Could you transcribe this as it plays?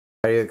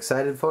Are you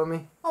excited for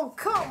me? Oh,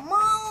 come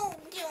on,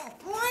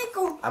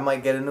 Michael. I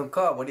might get a new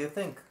car. What do you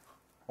think?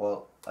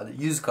 Well, a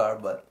used car,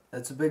 but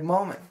that's a big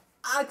moment.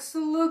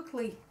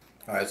 Absolutely.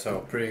 Alright, so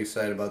pretty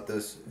excited about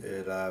this.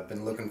 I've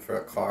been looking for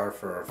a car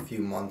for a few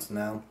months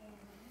now.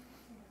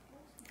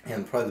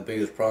 And probably the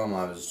biggest problem,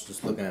 I was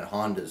just looking at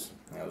Hondas.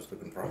 I was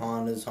looking for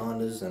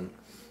Hondas, and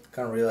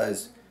kind of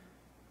realized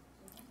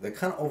they're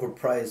kind of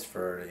overpriced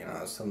for, you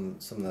know, some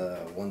of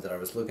the ones that I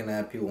was looking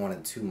at. People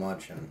wanted too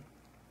much, and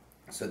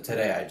so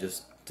today I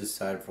just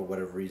decided for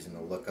whatever reason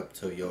to look up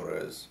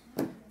Toyotas,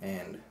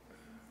 and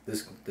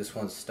this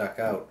one stuck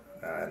out,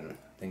 and I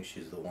think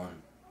she's the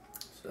one.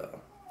 So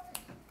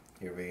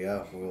here we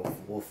go.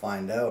 We'll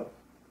find out.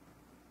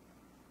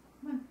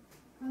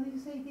 How do you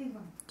say this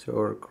one?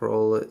 Toyota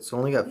Corolla. It's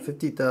only got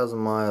 50,000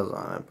 miles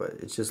on it, but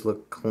it just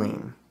looked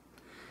clean,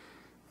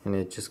 and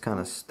it just kind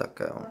of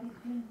stuck out.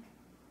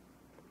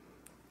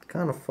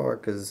 Kind of far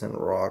because it's in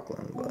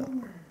Rockland, but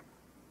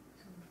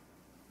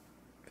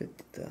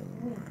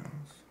 50,000 miles.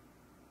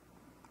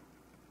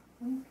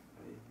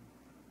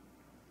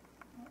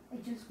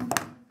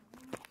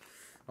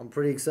 I'm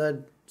pretty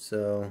excited,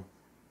 so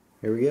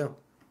here we go.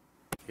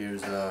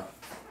 Here's all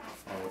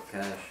the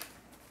cash.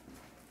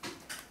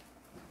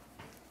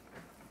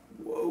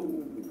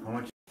 Whoa! How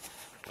much?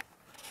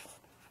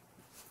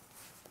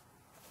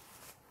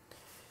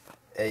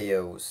 Hey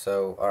yo,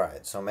 so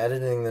alright, so I'm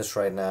editing this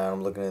right now.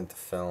 I'm looking at the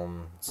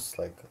film. It's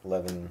like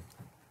 11:38.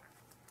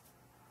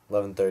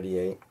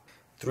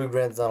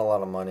 $3,000's not a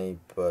lot of money,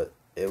 but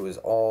it was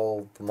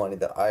all the money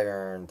that I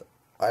earned.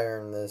 I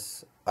earned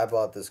this. I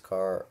bought this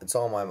car. It's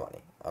all my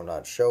money. I'm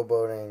not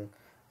showboating.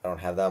 I don't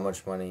have that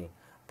much money,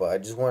 but I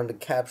just wanted to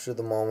capture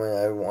the moment.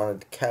 I wanted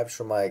to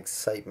capture my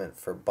excitement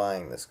for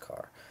buying this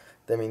car.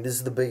 I mean, this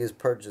is the biggest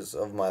purchase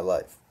of my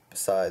life,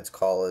 besides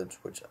college,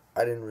 which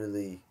I didn't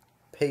really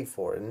pay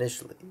for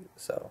initially.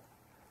 So,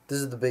 this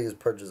is the biggest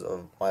purchase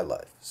of my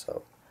life.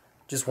 So,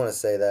 just want to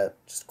say that.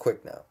 Just a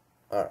quick note.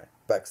 Alright,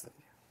 back to the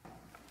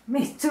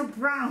video. Mr.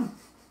 Brown.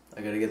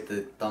 I gotta get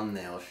the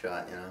thumbnail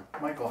shot, you know.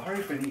 Michael,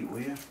 hurry up and eat, will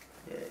you?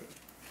 Yay.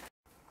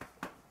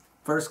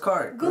 First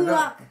card. Good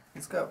luck.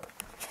 Let's go.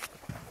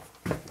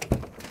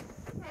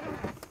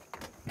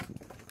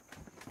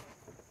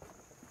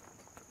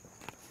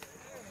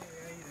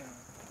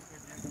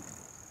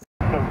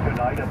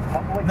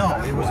 No,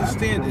 it was a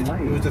standard.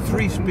 It was a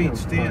 3-speed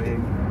standard.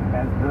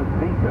 Yeah.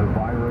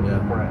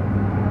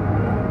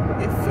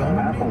 It filmed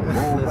me.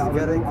 You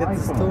gotta get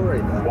the story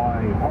though.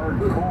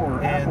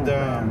 And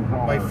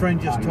my friend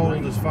just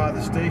totaled his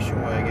father's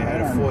station wagon. It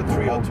had a Ford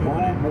 302 in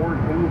it.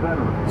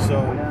 So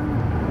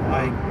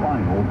I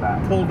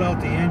pulled out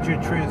the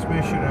engine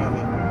transmission out of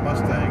the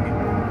Mustang,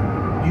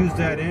 used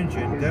that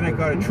engine. Then I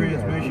got a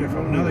transmission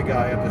from another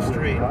guy up the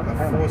street, a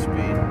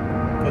 4-speed,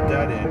 put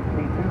that in.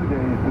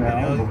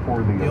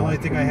 And the only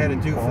thing I had to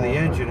do for the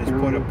engine is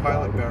put a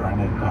pilot bearing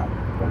in the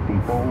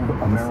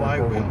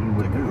flywheel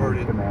to convert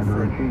it for,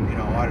 you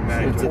know,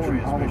 automatic to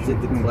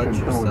transmission. Did the clutch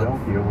yourself?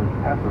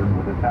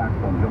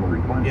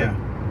 Yeah.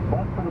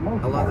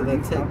 How long did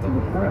that take? The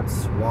whole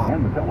swap?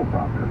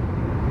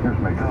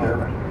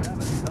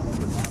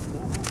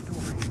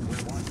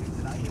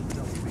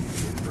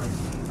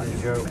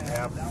 Does your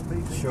app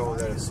show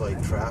that it's like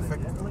traffic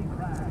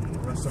the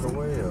rest of the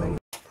way? Or?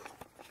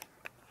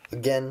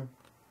 Again,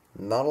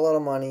 not a lot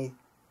of money,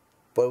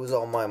 but it was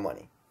all my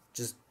money.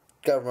 Just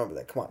gotta remember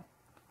that. Come on.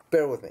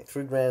 Bear with me.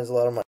 $3,000 is a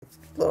lot of money.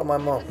 A lot of my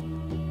money.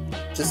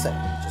 Just saying.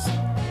 Just saying.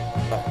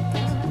 Alright.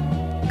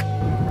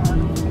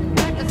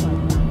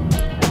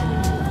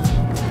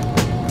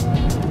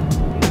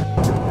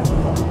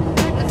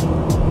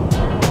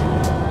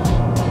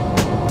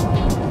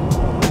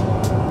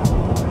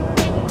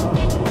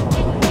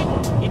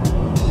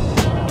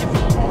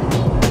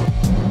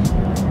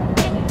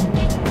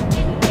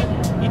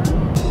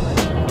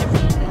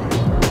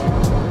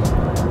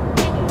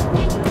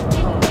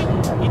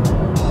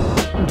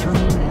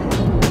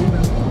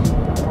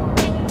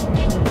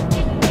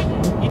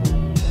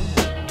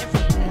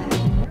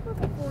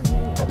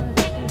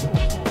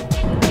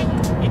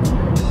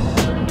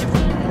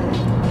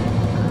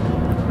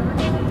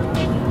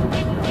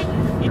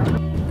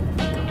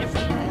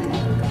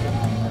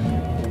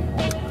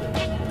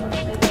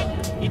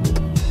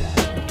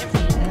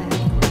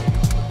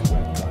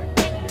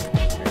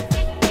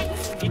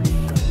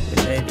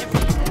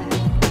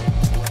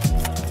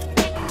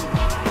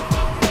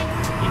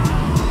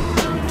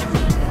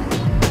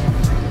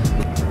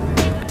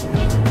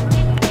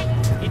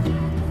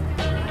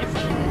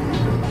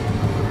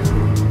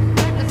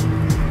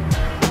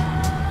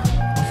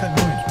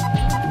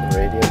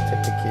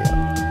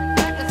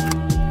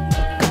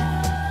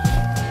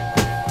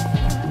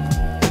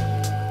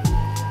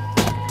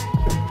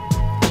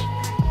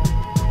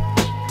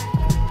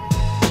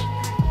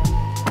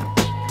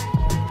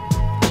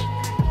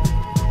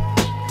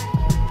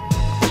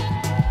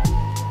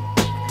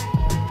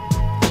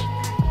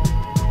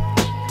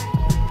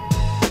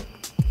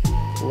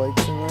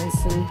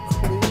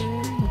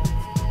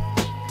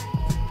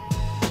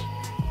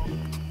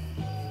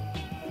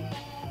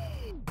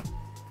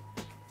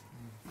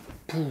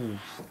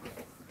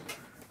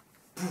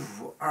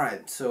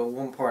 Alright, so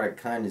one part I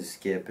kind of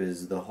skip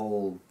is the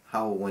whole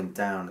how it went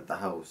down at the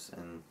house.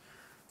 And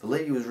the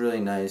lady was really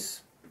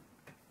nice.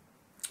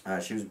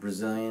 She was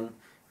Brazilian.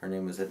 Her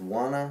name was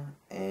Edwana,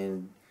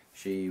 and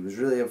she was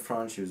really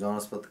upfront. She was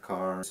honest about the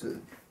car. So the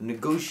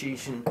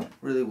negotiation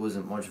really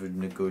wasn't much of a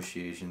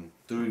negotiation.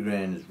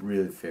 $3,000 is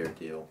really a fair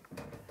deal,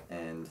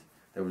 and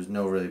there was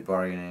no really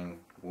bargaining.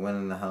 We went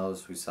in the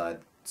house. We signed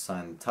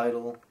the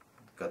title,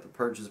 got the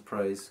purchase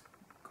price,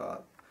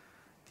 got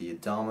the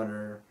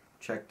odometer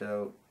checked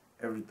out.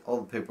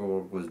 All the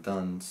paperwork was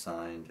done,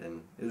 signed,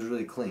 and it was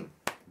really clean.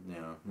 You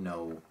know,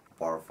 no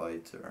bar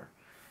fights or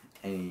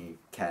any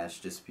cash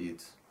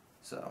disputes.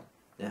 So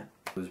yeah,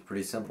 it was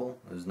pretty simple.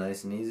 It was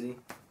nice and easy.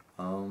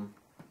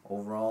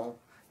 Overall,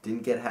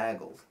 didn't get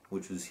haggled,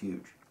 which was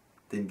huge.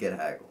 Didn't get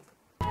haggled.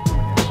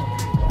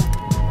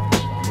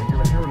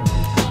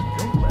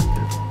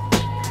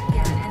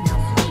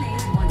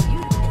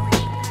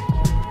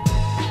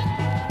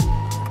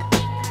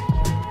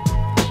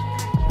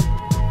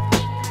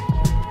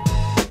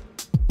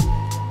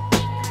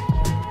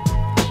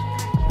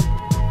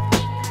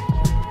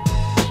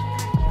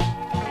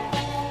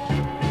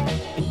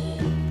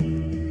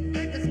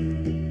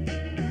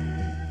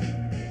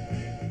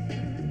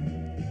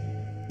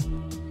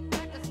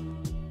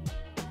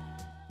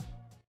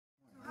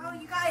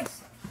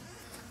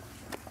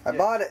 I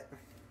bought it.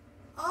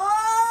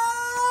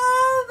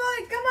 Oh,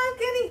 boy, come on,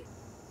 kitty.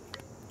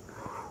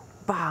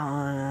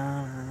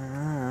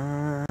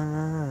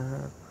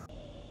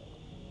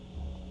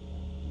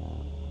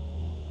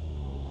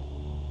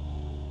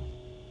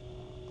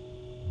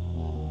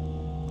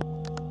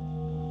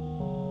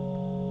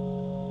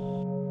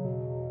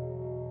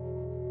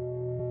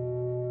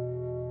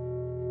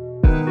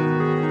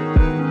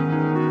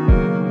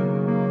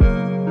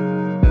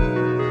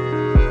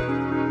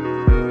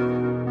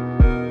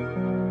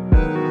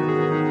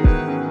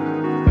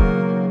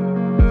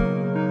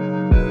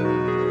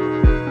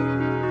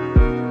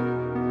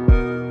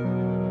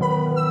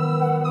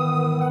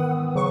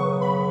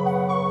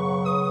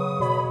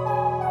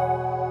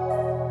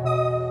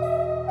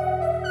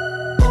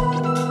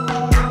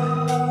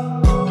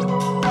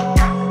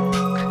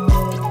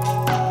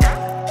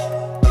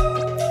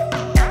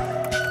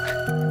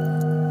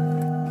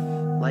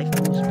 Life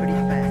moves pretty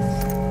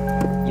fast.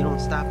 You don't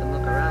stop and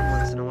look around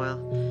once in a while,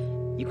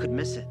 you could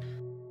miss it.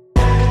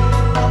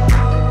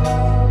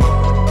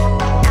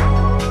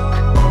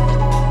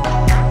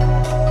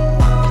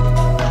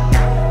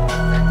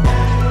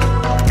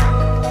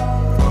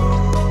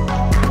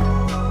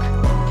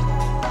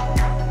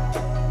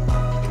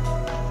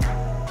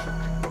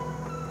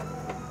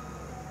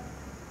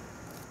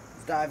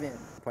 Let's dive in.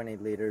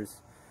 0.8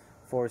 liters,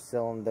 4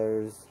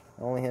 cylinders.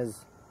 It only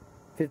has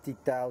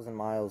 50,000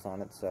 miles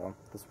on it, so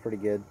that's pretty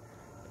good.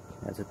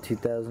 It's a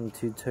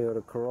 2002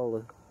 Toyota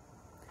Corolla,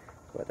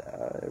 but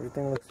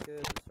everything looks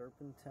good. The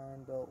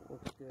serpentine belt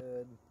looks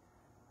good.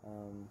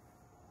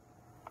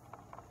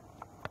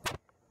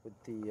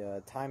 With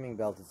the timing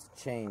belt, it's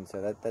chain,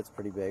 so that's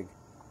pretty big.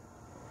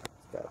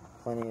 It's got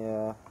plenty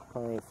of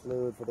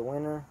fluid for the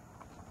winter.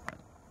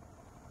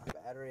 The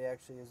battery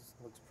actually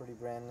looks pretty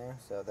brand new,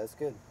 so that's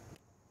good.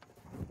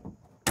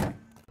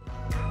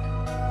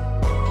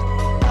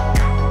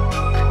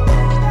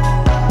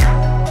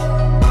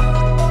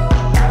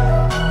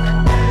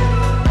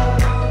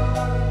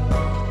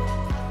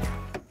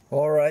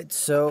 Alright,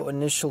 so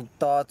initial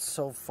thoughts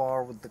so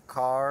far with the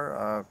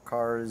car.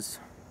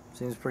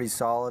 Seems pretty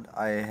solid.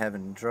 I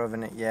haven't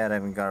driven it yet. I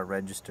haven't got it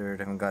registered.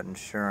 I haven't got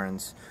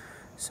insurance.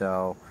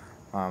 So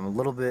I'm a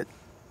little bit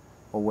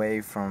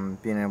away from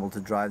being able to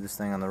drive this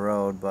thing on the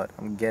road, but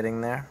I'm getting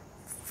there.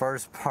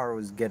 First part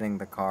was getting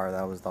the car.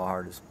 That was the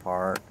hardest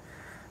part.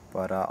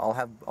 But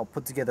I'll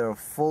put together a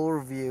full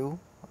review,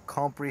 a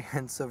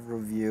comprehensive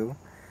review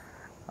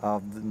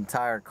of the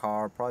entire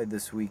car, probably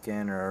this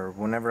weekend or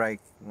whenever I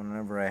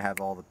have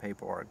all the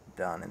paperwork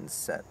done and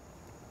set.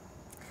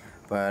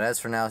 But as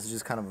for now, it's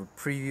just kind of a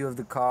preview of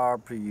the car,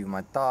 preview of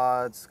my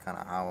thoughts, kind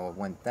of how it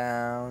went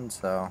down.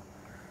 So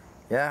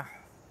yeah,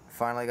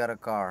 finally got a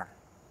car.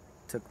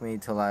 Took me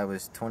till I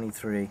was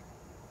 23,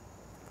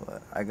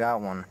 but I got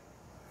one,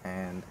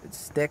 and it's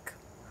stick,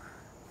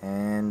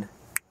 and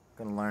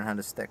I'm gonna learn how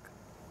to stick.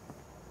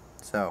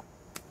 So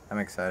I'm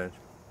excited,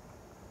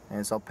 and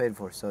it's all paid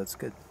for, so it's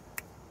good.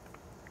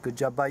 Good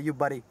job by you,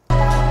 buddy.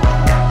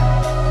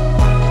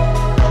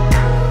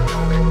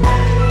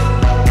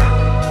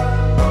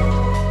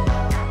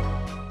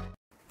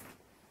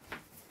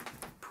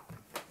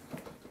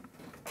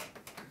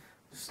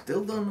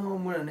 Still don't know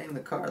what I'm gonna name the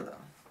car though.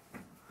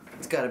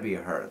 It's gotta be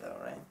a her though,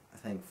 right? I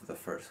think for the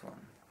first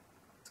one,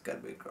 it's gotta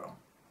be a girl.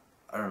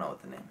 I don't know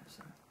what the name is.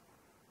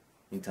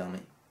 You tell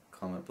me.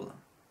 Comment below.